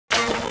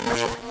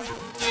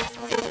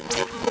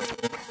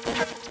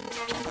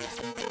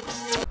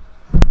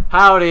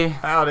Howdy.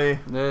 Howdy.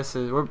 This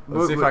is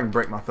Let's see if I can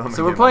break my thumb.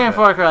 So we're playing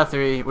Far Cry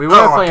 3. We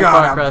were playing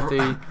Far Cry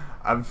 3.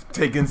 I've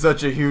taken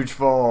such a huge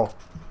fall.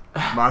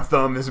 My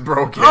thumb is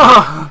broken.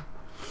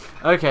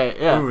 Okay,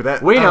 yeah. Ooh,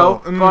 we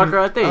know Far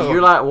Cry 3. oh.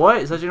 You're like, what?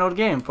 It's such an old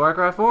game. Far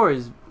Cry 4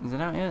 is it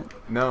out yet?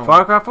 No.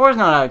 Far Cry 4 is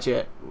not out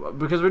yet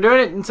because we're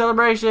doing it in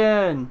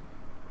celebration.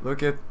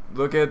 Look at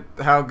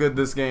how good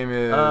this game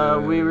is.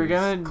 We were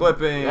gonna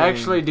clipping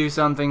actually do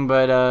something,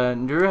 but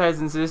Drew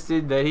has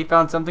insisted that he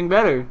found something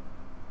better.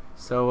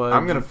 So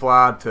I'm gonna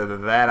fly to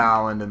that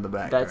island in the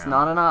background. That's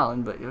not an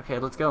island, but okay,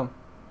 let's go.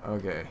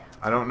 Okay,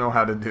 I don't know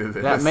how to do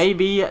this. That may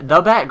be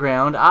the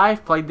background.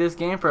 I've played this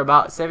game for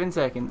about 7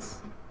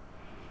 seconds.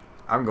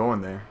 I'm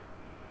going there.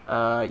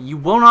 You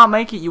will not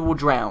make it. You will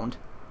drown.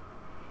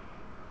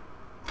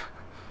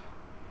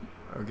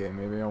 Okay,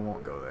 maybe I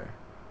won't go there.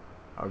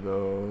 I'll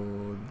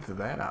go to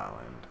that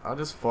island. I'll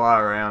just fly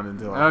around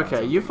until I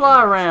Okay, you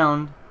fly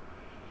around.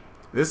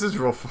 This is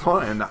real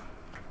fun.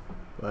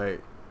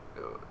 Like,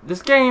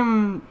 this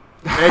game...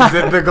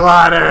 exit the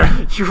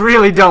glider. You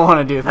really don't want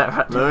to do that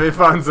right now. Let me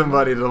find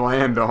somebody to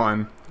land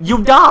on.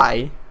 You'll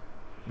die.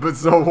 But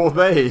so will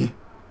they.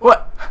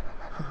 What?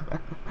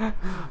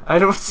 I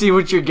don't see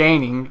what you're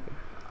gaining.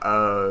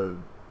 Lols?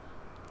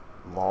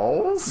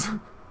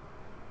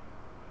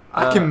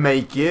 I can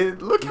make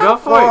it. Look go how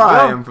for it. far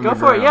I am from the Go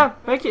for it. ground.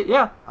 Yeah, make it.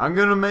 Yeah. I'm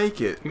gonna make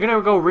it. You're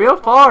gonna go real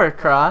far,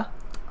 Cry.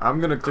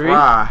 I'm gonna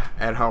cry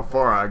at how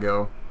far I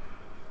go.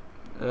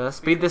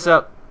 Speed this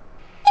up.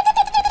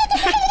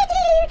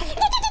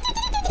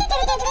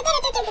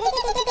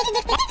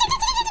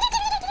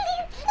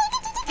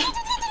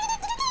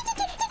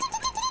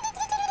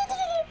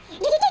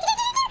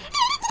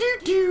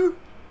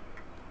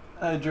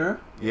 Drew?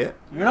 Yeah?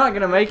 You're not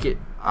gonna make it.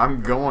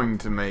 I'm going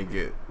to make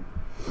it.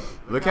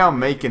 Look how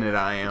making it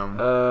I am.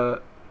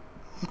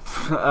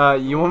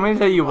 You want me to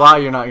tell you why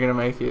you're not gonna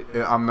make it?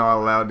 I'm not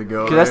allowed to go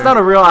there. Because that's not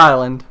a real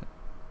island.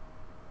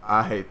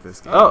 I hate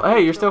this game. Oh,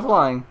 hey, you're still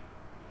flying.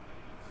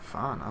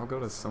 Fine, I'll go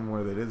to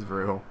somewhere that is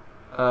real.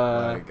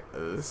 Like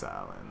this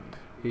island.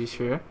 You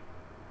sure?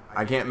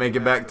 I can't make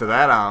it back to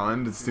that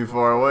island. It's too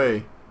far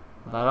away.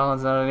 That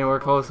island's not anywhere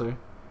closer.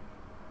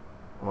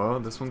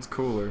 Well, this one's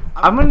cooler.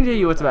 I'm gonna tell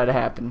you what's about to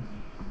happen.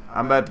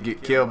 I'm about to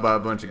get killed by a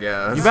bunch of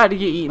guys. You're about to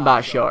get eaten by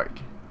a shark.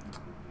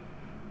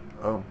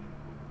 Oh.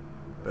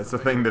 That's the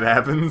thing that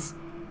happens?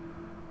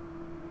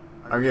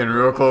 I'm getting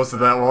real close to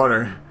that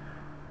water.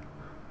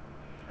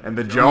 And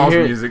the Jaws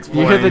music's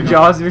playing. You hear the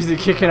Jaws music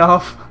kicking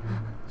off?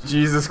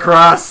 Jesus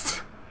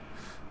Christ.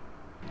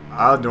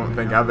 I don't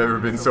think I've ever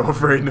been so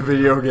afraid in a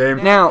video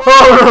game. Now,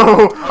 oh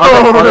no!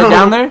 Are they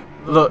down there?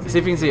 Look, see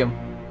if you can see them.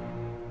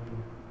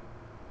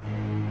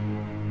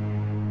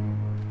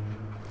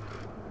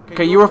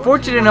 Okay, you were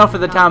fortunate enough for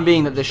the time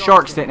being that the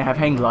sharks didn't have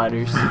hang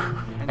gliders.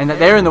 And that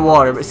they're in the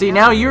water. But see,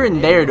 now you're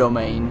in their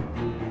domain.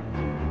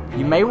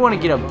 You may want to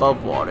get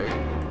above water.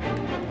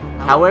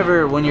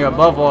 However, when you're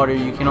above water,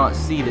 you cannot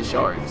see the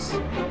sharks.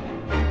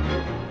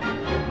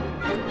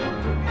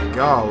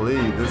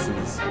 Golly, this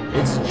is...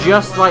 It's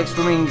just like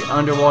swimming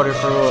underwater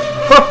for a...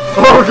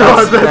 Oh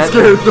god, that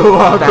scared the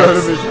life out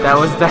of me. That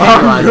was the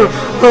hang glider.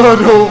 I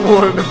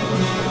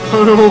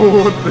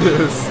don't want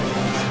this.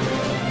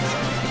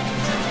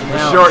 If a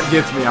shark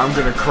gets me, I'm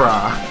gonna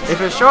cry. If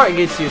a shark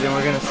gets you, then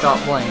we're gonna stop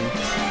playing.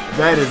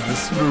 That is the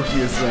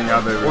spookiest thing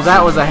I've ever seen. Well,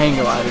 that was a hang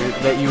glider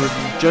that you were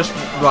just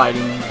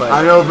riding, but...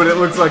 I know, but it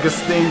looks like a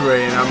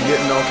stingray, and I'm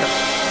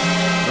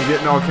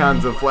getting all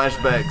kinds of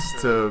flashbacks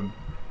to...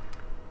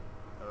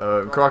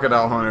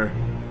 Crocodile Hunter.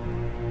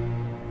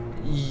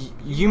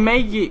 You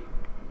may get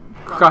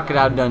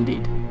Crocodile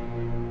Dundee.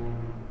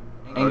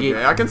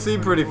 Okay, I can see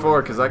pretty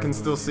far because I can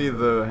still see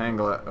the hang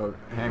glider.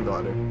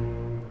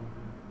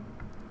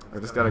 I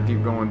just gotta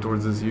keep going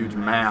towards this huge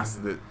mass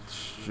that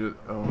should.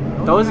 Oh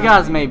no. Those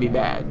guys may be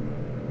bad.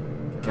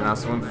 Can I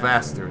swim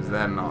faster? Is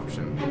that an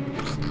option?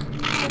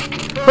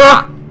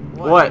 Ah!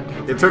 What?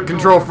 It took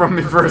control from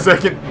me for a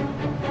second.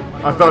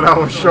 I thought I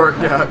was short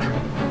guy.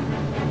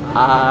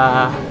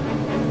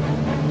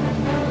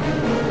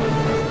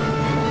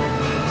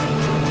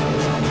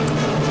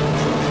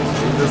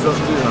 This up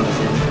too,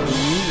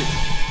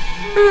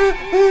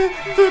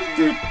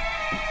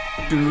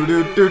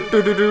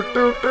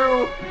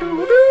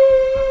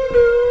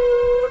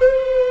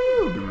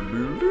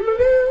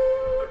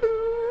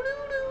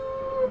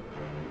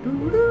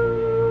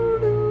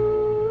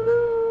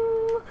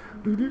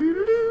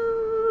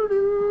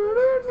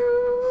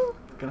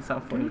 Gonna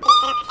sound funny. On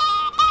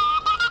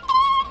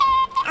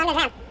the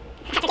ground.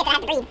 I forget that I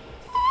have to breathe.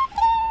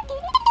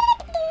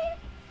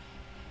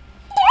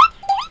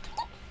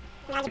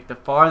 The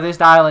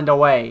farthest island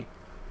away.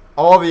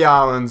 All the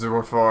islands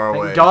were far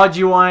away. Thank God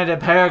you wanted to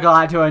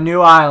paraglide to a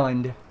new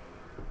island.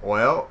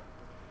 Well.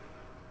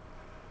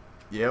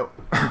 Yep.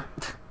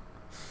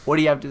 What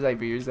do you have to say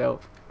for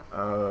yourself?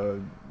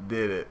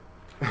 Did it.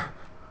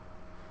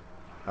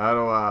 How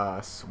do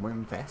I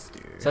swim faster?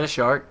 Is that a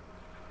shark?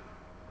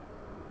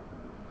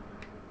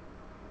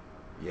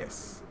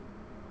 Yes.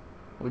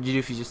 What'd you do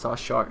if you just saw a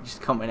shark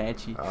just coming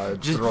at you?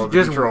 Just throw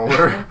the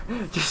controller.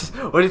 Just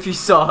what if you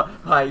saw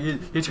like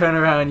you turn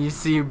around and you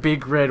see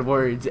big red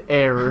words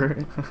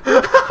error.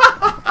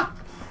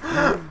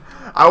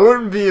 I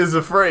wouldn't be as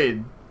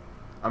afraid.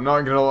 I'm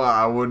not gonna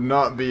lie, I would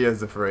not be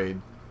as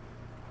afraid.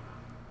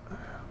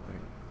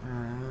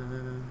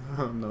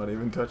 I'm not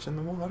even touching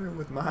the water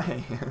with my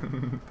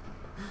hand.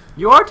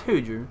 You are too,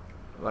 Drew.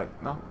 Like,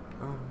 no.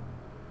 Oh.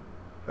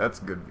 That's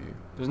good view.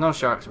 There's no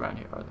sharks around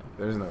here, are there?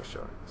 There's no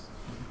sharks.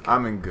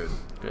 I'm in good.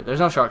 Good. There's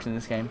no sharks in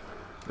this game.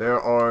 There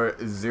are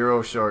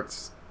 0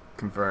 sharks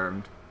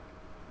confirmed.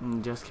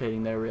 Just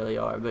kidding, there really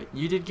are. But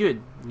you did good.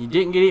 You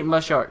didn't get eaten by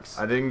sharks.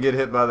 I didn't get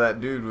hit by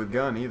that dude with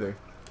gun either.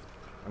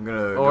 I'm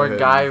gonna. Or a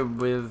guy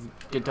with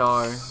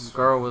guitar.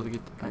 Girl with a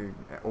guitar.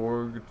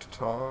 Or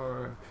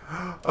guitar.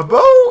 A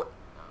boat!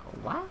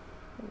 What?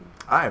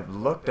 I have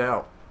lucked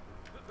out.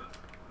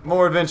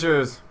 More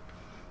adventures.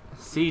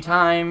 Sea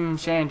time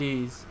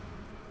shanties.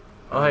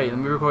 Oh hey, let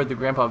me record the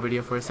grandpa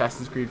video for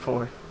Assassin's Creed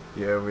 4.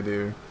 Yeah, we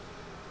do.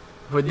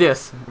 With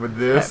this. With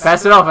this?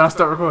 Pass it off and I'll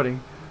start recording.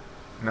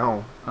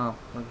 No. Oh,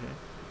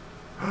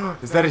 okay.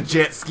 Is that a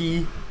jet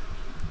ski?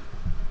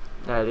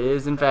 That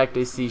is in fact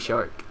a sea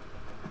shark.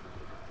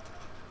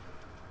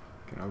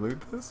 Can I loot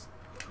this?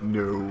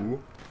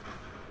 No.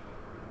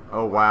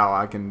 Oh wow,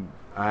 I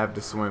have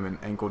to swim in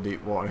ankle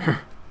deep water.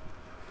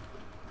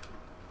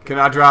 Can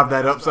I drive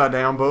that upside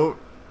down boat?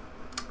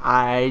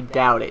 I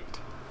doubt it.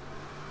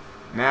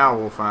 Now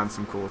we'll find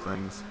some cool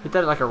things. Hit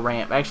that like a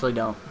ramp. Actually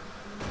don't.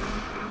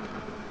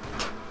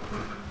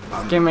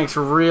 This game makes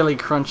really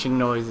crunching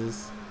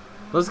noises.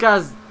 Those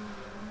guys...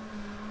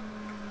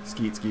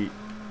 Skeet skeet.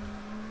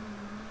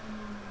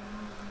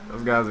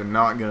 Those guys are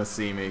not gonna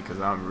see me because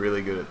I'm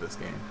really good at this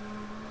game.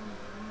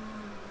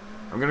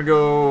 I'm gonna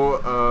go,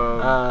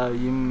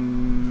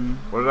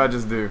 what did I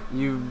just do?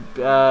 You,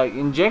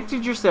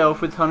 injected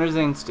yourself with Hunter's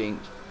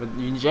Instinct.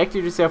 You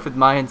injected yourself with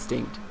my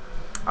instinct.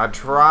 I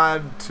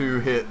tried to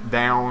hit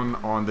down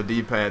on the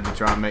D-pad to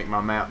try and make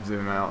my map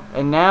zoom out.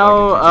 And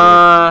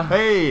now,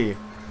 hey!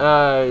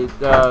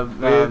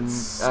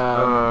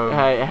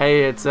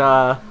 it's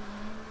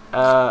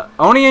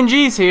Oni and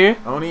G's here.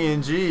 Oni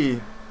and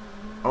G.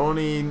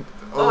 Oni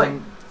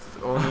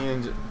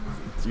and G.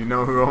 Do you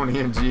know who Oni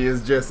and G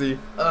is, Jesse?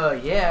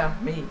 Yeah,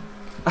 me.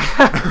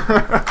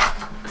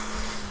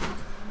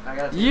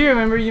 You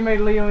remember you made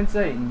Leo and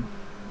Satan?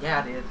 Yeah,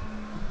 I did.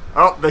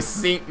 Oh, they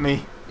synced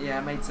me. Yeah,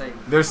 I made Satan.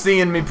 They're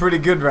seeing me pretty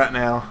good right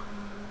now.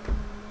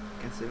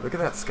 Can see. Look at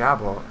that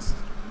skybox.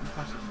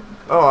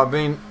 Oh,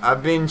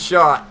 I've been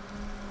shot.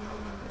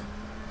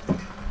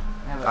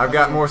 I've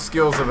got more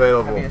skills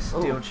available. Have me a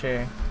steel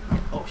chair.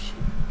 Oh shit.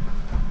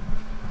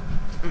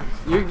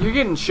 You're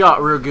getting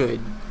shot real good.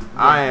 Yeah.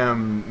 I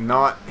am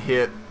not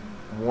hit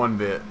one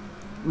bit.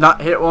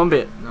 Not hit one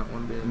bit. Not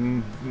one bit.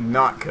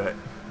 Not cut.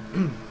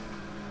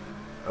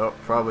 Oh,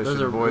 probably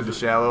should avoid the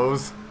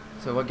shallows.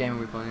 So what game are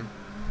we playing?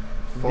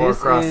 Far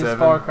Cry 7.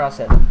 Far Cry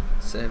 7.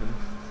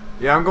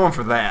 Yeah, I'm going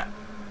for that.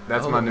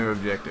 That's my new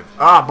objective.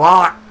 Ah,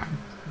 block!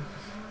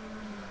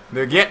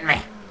 They're getting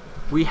me.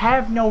 We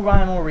have no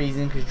rhyme or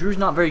reason because Drew's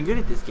not very good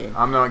at this game.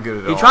 I'm not good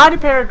at all. He tried to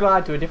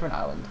paraglide to a different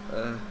island.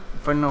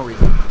 For no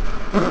reason.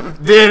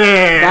 Did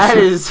it! That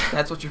is...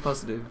 That's what you're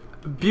supposed to do.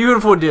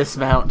 Beautiful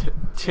dismount.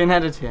 10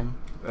 out of 10.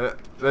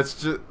 That's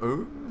just...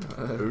 Ooh.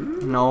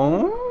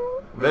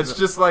 No? That's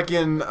just like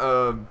in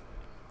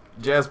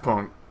Jazz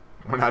Punk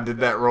when I did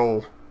that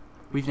roll.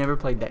 We've never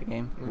played that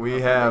game.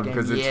 We have,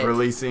 because it's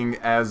releasing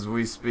as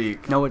we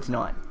speak. No, it's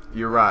not.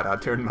 You're right. I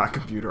turned my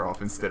computer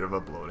off instead of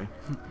uploading.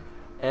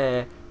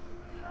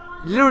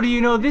 Little do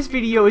you know, this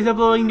video is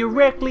uploading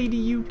directly to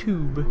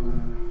YouTube.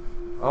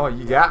 Oh,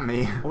 you got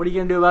me. What are you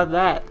gonna do about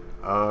that?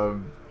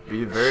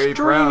 Be very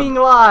Streaming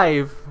proud.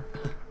 live.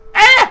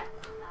 Ah!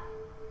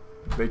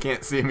 They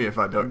can't see me if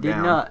I duck Did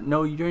down. not.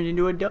 No, you turned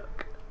into a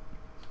duck.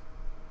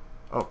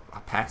 Oh, I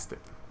passed it.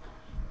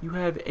 You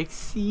have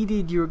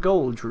exceeded your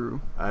goal,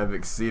 Drew. I have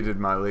exceeded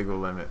my legal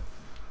limit.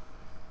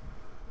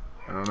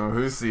 I don't know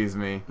who sees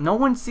me. No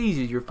one sees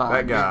you. You're fine.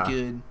 That guy.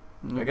 You're good.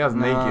 That guy's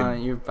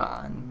naked. You're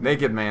fine.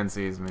 Naked man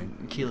sees me.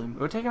 Kill him.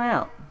 Go take him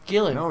out.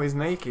 Kill him. No, he's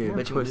naked.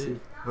 Bet you would do.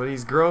 But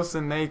he's gross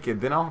and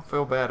naked. Then I'll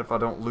feel bad if I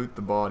don't loot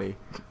the body.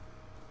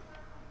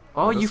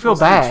 Oh, you feel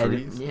bad?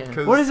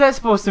 Yeah. What is that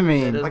supposed to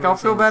mean? That Like, I'll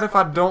feel bad if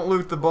I don't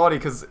loot the body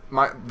because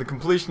the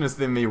completionist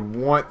in me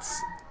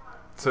wants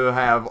to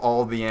have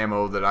all the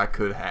ammo that I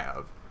could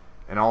have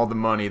and all the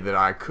money that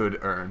I could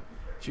earn.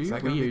 Is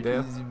that gonna be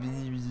death?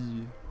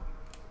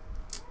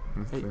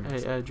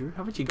 Hey, Drew,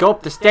 how about you go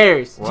up the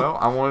stairs? Well,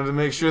 I wanted to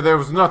make sure there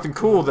was nothing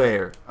cool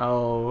there.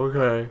 Oh,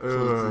 okay.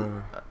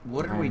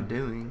 What are we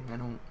doing? I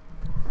don't.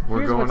 We're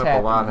Here's going what's up a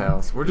happening.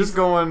 lighthouse. We're just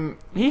going...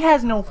 He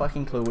has no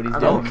fucking clue what he's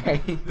doing. Okay.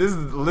 This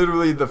is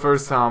literally the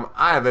first time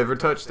I have ever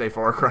touched a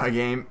Far Cry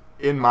game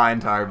in my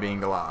entire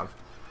being alive.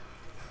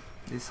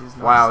 This is.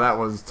 Wow, that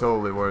was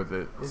totally worth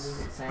it. This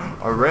is insane.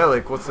 A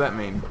relic? What's that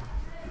mean?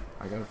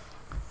 I gotta...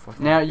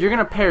 Now, you're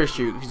gonna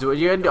parachute. Cause all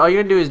you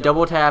gotta do is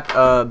double tap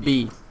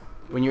B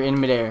when you're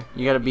in midair.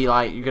 You gotta be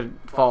like, you gotta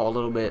fall a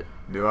little bit.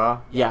 Do I?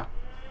 Yeah.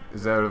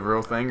 Is that a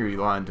real thing, or are you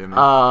lying to me?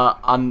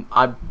 I'm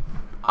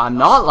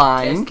not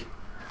lying.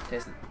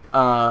 Test it.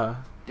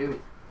 Do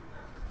it.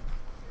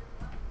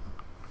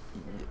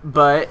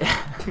 But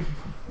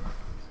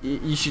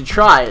you should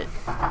try it.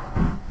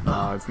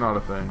 No, it's not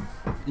a thing.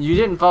 You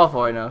didn't fall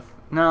far enough.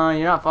 No,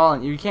 you're not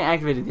falling. You can't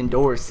activate it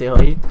indoors,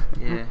 silly.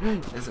 Yeah,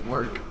 it doesn't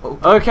work. Oh.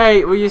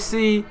 Okay, well you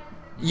see,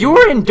 you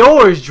were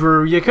indoors,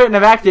 Drew. You couldn't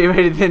have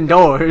activated it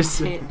indoors.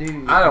 Can't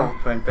do. I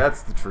don't think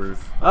that's the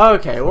truth.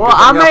 Okay, well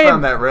I may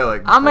found that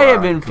relic. I may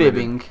have been committed-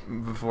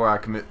 fibbing. before I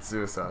commit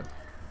suicide.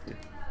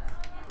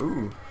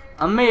 Ooh.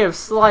 I may have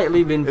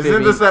slightly been fibbing.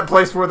 Isn't this that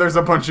place where there's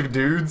a bunch of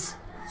dudes?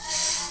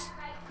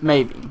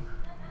 Maybe.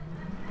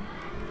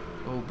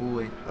 Oh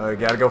boy.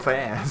 Gotta go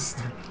fast.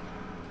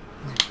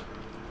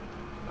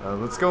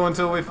 Let's go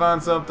until we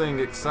find something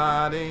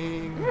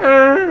exciting.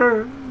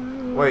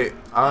 Wait,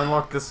 I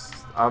unlocked this.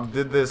 I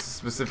did this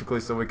specifically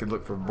so we could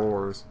look for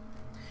boars.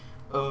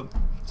 So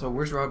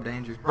where's Rob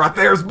Danger? Right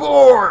there's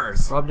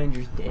boars! Rob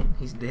Danger's dead.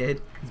 He's dead.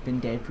 He's been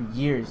dead for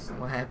years.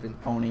 What happened?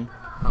 Oni.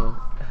 Oh.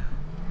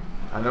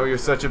 I know you're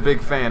such a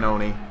big fan,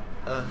 Oni.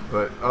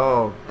 But,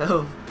 oh,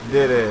 Oh.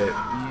 did it.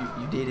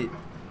 You did it.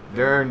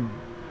 Darn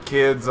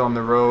kids on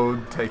the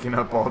road taking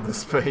up all the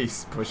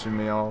space, pushing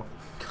me off.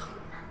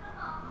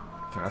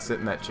 Can I sit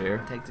in that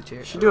chair? Take the chair.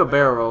 You should do a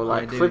barrel roll,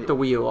 like do flip it. the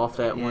wheel off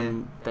that Yeah.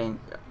 one thing.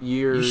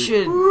 You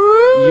should.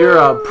 You're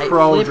a Hey,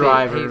 pro flip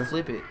driver. It. Hey,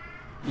 flip it.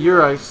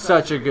 You're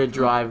such a good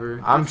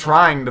driver. I'm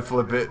trying to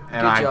flip it,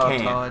 and Good job, I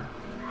can't. Todd.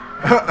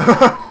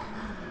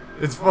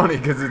 It's funny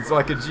because it's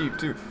like a Jeep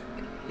too.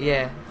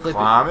 Yeah, flip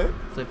Climb it. it.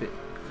 Flip it.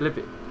 Flip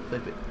it.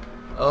 Flip it.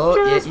 Oh,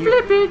 Just yeah,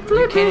 flip it, flip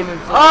you it. can't even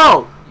flip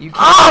Oh! it. You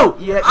Oh!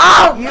 can't. Yeah.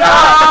 Oh!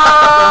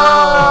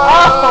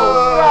 Yeah.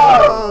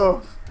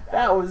 Oh!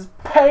 That was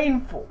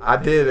painful. I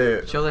did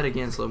it. Show that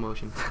again, slow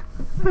motion.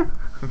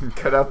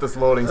 Cut out this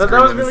loading That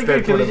screen. was and really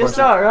instead good because put you a just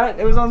bunch saw it, right?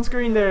 It was on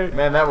screen there. of-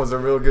 Man, that was a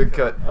real good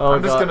cut. Oh,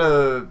 I'm just God.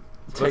 gonna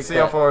let's see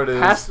how far it is.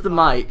 Pass the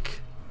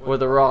mic or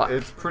the rock.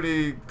 It's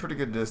pretty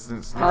good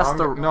distance. Pass I'm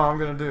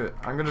gonna do it.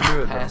 I'm gonna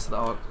do it. Pass the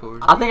aux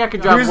cord. I think I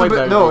could drive Here's way a bit,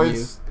 better no, than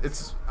you.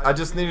 it's. I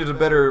just needed a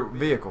better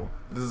vehicle.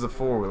 This is a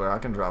 4-wheeler. I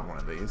can drive one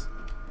of these.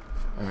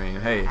 I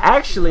mean, hey,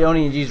 Actually,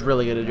 Oni and G's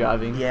really good at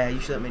driving. Yeah, you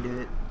should let me do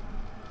it.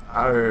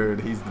 I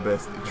heard he's the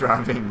best at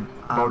driving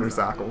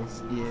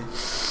motorcycles.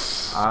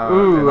 Yeah.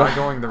 Ooh. Am I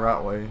going the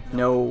right way?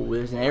 No,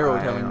 there's an arrow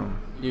I telling am.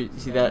 you. You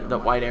see that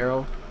white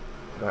arrow?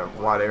 That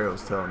white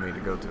arrow's telling me to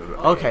go to the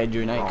Okay,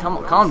 Drew, now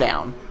wrong calm place.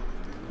 down.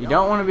 You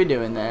don't want to be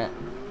doing that.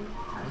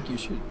 I think you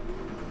should.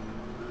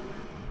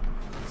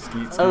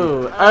 Skeet, skeet.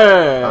 Oh,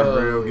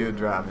 I'm real good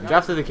driving.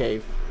 drive through the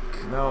cave.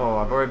 No,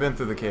 I've already been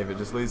through the cave. It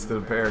just leads to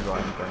the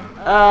paragliding thing.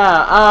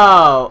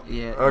 Oh,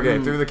 Yeah. Okay,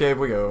 through the cave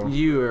we go.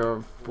 you are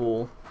a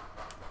fool.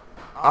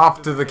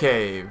 Off to the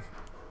cave.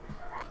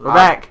 We're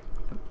back.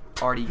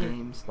 Party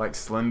games. Like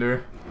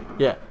Slender.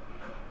 Yeah.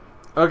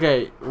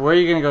 Okay, where are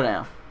you gonna go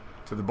now?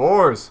 To the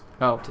boars.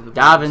 Oh, To the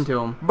dive boys. into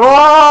them.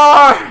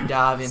 Boars!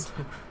 Dive in.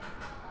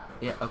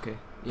 Yeah. Okay.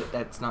 Yeah,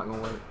 that's not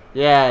gonna work.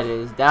 Yeah, it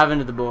is. Dive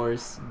into the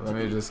boars. Let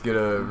me just get a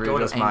Go to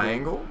readjust my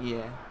angle.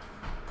 Yeah.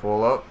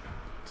 Pull up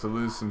to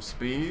lose some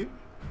speed.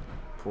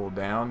 Pull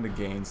down to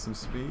gain some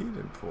speed,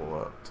 and pull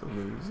up to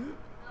lose it.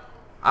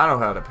 I know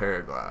how to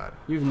paraglide.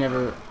 You've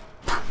never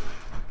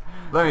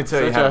Let me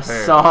tell you how such to a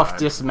paraglide. soft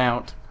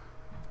dismount.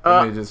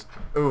 Let me just.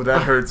 Ooh,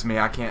 that hurts me.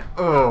 I can't.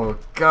 Oh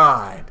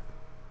God.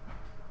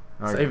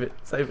 Okay. Save it.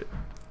 Save it.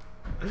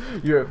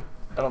 You're.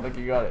 I don't think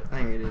you got it. I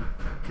think I did.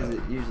 Cause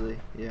it usually.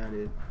 Yeah, I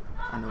did.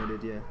 I know I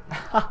did.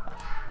 Yeah.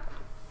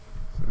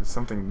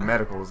 Something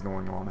medical is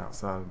going on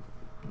outside.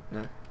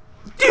 No.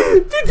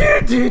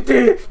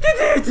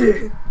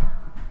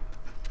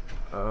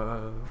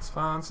 Let's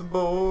find some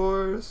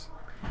boars.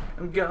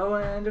 I'm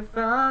going to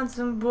find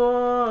some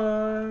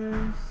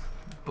boys.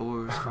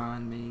 Boars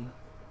find me.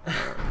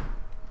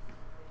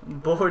 I'm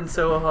bored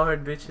so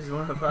hard, bitches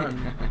wanna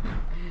find me.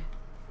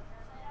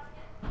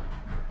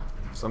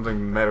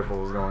 Something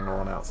medical is going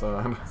on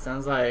outside.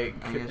 Sounds like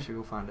I guess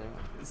you'll find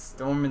out.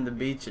 storming the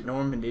beach at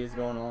Normandy is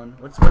going on.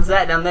 What's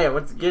that down there?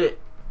 Get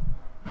it?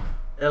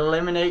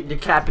 Eliminate,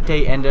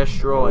 decapitate, and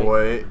destroy.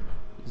 Wait.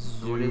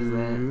 What is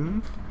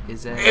that?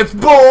 Is that? It's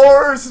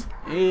boars!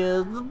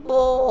 Is the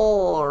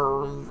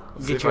boars.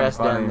 See Get if your I ass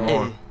can find down any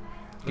there. more.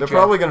 They're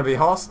probably going to be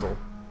hostile.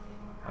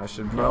 I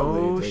should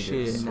probably No take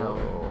shit. it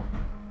slow.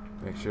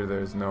 Make sure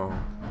there's no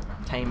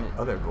Tame it.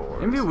 other boars.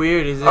 It'd be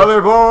weird, is it?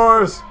 Other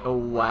boars! Oh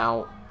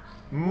wow.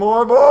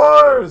 More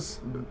boars!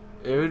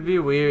 It would be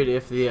weird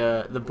if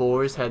the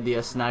boars had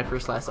the sniper /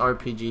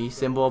 RPG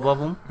symbol above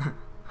them.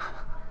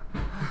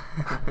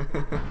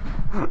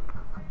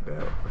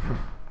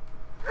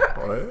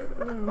 What?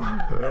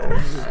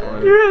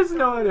 You guys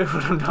no idea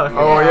what I'm talking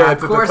Oh about. yeah, of it's at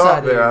the course I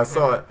top there. do. I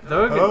saw it.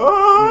 Throw it.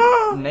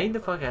 Oh! Nade the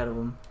fuck out of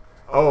them.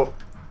 Oh,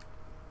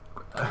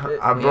 I've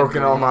Yeah,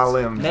 broken all my grenades.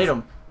 limbs. Nade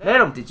them.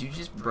 Nade them. Did you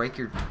just break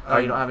your? Oh,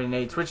 you don't have any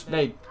nades. Switch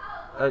nade.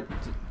 Molotov.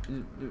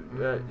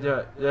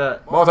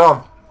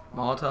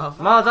 Molotov?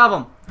 Molotov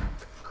them.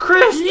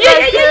 Chris.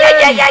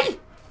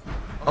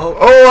 Oh,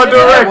 Oh, I that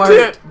direct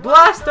worked. it.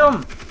 Blast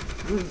them.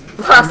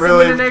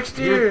 Next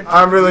year.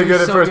 I'm really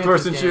good at so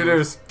first-person good at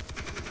shooters.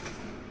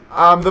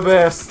 I'm the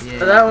best. Yeah.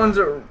 That one's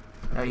a...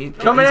 He's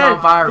Coming in.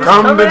 on fire. He's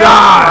Come coming to in.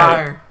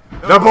 die.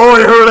 The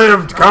boy who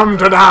lived, come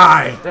to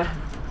die.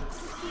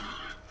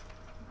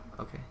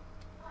 Okay.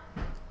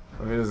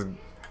 Let me just...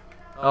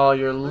 Oh,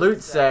 your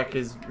loot sack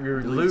is...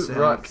 Your Loot loot sack.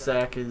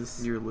 rucksack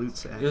is... Your loot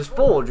sack. It's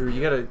full, Drew.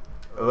 You gotta...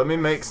 Let me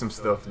make some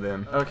stuff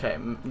then. Okay,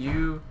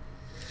 you...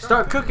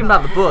 Start cooking by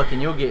the book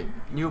and you'll be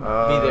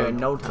there in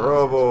no time.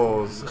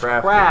 Throwables.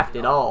 Craft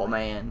it all,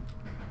 man.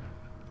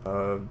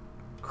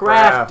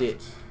 Craft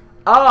it.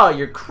 Oh,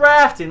 you're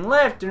crafting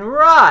left and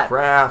right.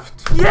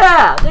 Craft.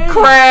 Yeah, there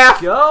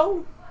Craft. you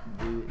go.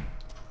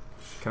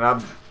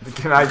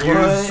 Can I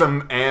use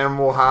some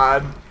animal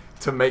hide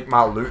to make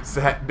my loot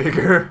sack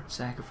bigger?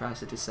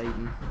 Sacrifice it to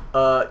Satan.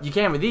 You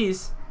can with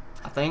these,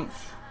 I think.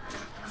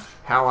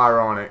 How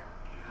ironic.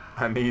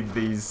 I need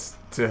these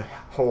to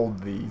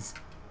hold these.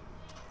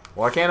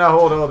 Why can't I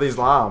hold all these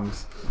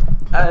limes?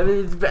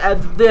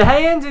 The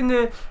hands and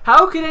the...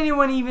 How could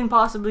anyone even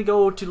possibly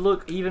go to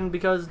look even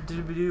because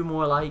to do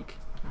more like...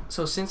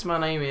 So since my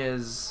name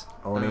is...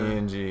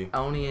 Oni-NG.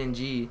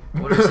 Oni-NG,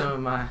 what are some of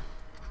my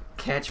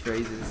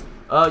catchphrases?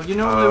 You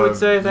normally would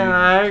say things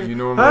like... You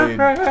normally...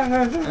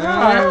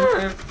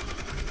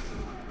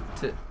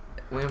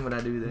 When would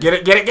I do that? Get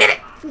it, get it, get it!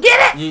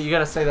 Get it! You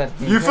gotta say that.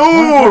 You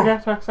fool!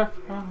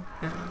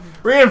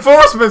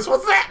 Reinforcements,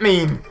 what's that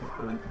mean?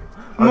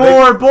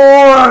 More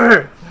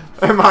boar!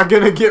 Am I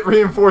gonna get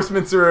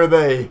reinforcements or are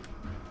they?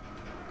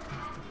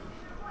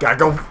 Gotta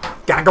go,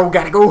 gotta go,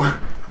 gotta go.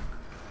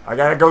 I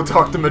gotta go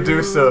talk to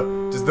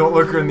Medusa. Just don't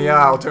look her in the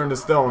eye, I'll turn to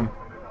stone.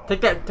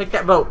 Take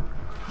that boat.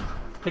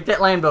 Take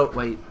that land boat.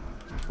 Wait.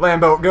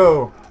 Land boat,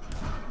 go.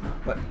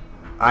 What?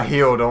 I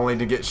healed only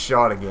to get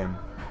shot again.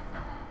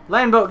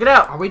 Land boat, get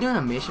out. Are we doing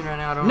a mission right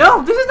now?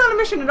 No, this is not a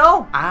mission at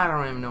all. I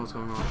don't even know what's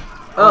going on.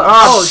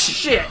 Oh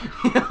shit.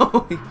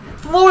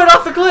 Blow it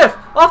off the cliff.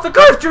 Off the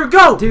cliff, Drew,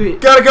 go. Do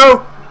it. Gotta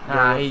go.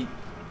 Nah, he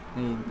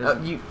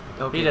doesn't,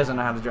 Okay. he doesn't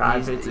know how to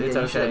drive. It's You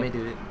should let me okay.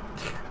 do it.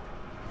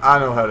 I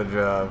know how to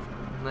drive.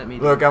 Let me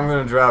do Look, it. I'm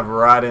gonna drive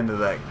right into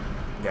that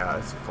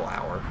guy's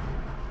flower.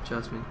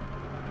 Trust me.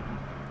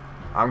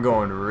 I'm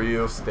going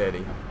real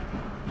steady.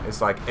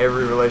 It's like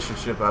every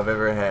relationship I've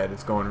ever had.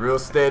 It's going real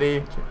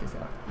steady. Check this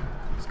out.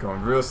 It's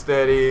going real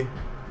steady.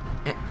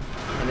 And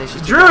then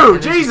she's Drew,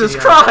 Jesus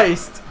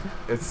Christ.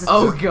 It's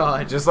Oh just,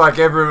 God. just like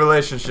every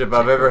relationship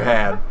I've ever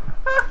had.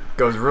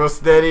 Goes real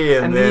steady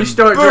and then then you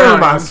start boom,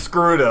 drowning. I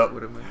screwed up.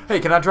 What am I? Hey,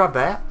 can I drop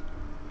that?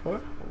 What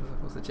was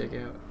I supposed to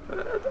check out?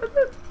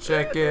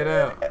 Check it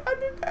out.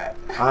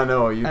 I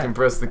know, you can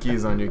press the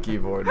keys on your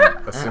keyboard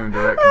and assume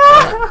direct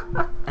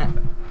control.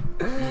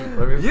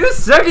 You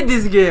suck at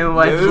this game,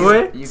 white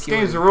boy. This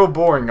game's real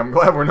boring. I'm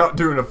glad we're not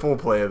doing a full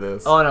play of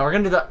this. Oh no, we're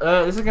gonna do the.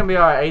 This is gonna be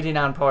our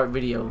 89-part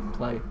video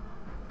play.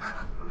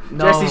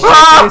 No. Jesse's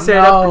Ah! shaking his head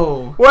up.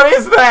 No. What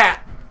is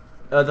that?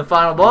 The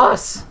final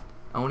boss.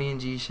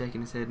 Oni-NG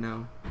shaking his head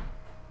no.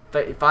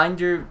 Find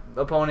your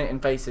opponent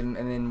and face him,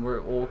 and then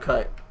we'll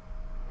cut.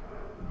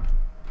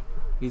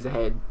 He's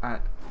ahead.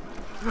 Alright.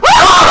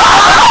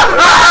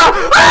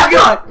 Oh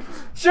God!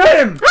 Shoot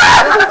him!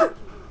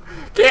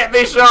 Can't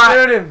be shot.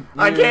 Shoot him!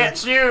 I can't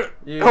shoot.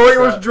 You Oh, he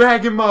was suck.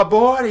 dragging my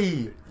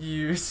body.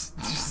 You.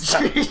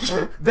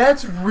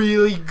 That's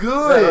really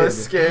good. That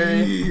was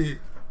scary.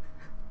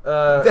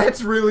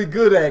 That's really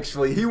good,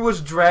 actually. He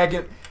was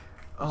dragging.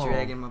 Oh.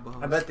 Dragging my balls.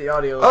 I bet the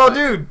audio. Oh,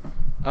 dude.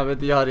 I bet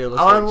the audio.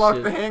 Looks I like unlocked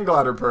shit. the hand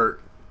glider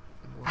perk.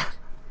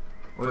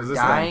 What is this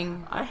thing?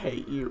 Dying. I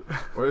hate you.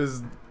 What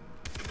is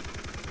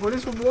What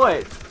is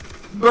what?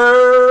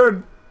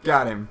 bird?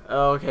 Got him.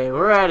 Okay,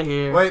 we're out of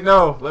here. Wait,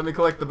 no. Let me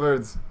collect the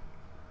birds.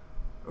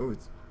 Oh,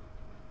 it's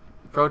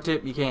Pro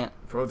tip: you can't.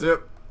 pro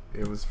tip.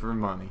 It was for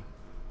money.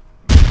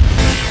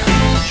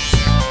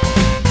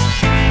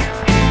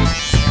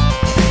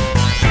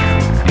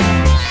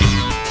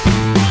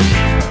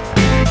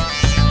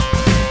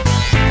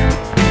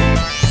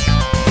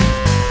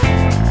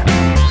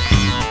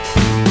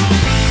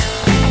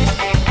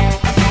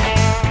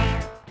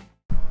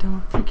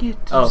 Don't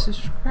forget to Oh.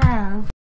 subscribe.